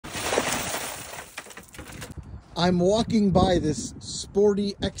I'm walking by this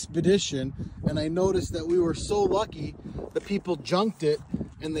sporty expedition and I noticed that we were so lucky the people junked it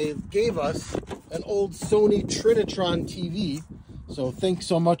and they gave us an old Sony Trinitron TV. So thanks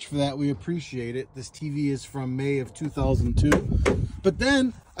so much for that. We appreciate it. This TV is from May of 2002. But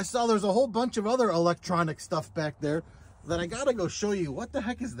then I saw there's a whole bunch of other electronic stuff back there that I gotta go show you. What the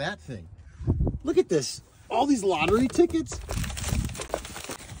heck is that thing? Look at this. All these lottery tickets.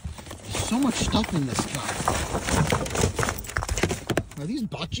 There's so much stuff in this car. Are these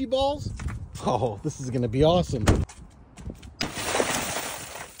bocce balls? Oh, this is gonna be awesome.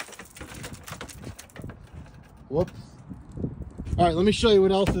 Whoops. All right, let me show you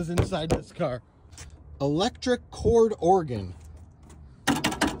what else is inside this car. Electric cord organ.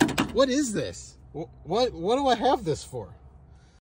 What is this? What do I have this for?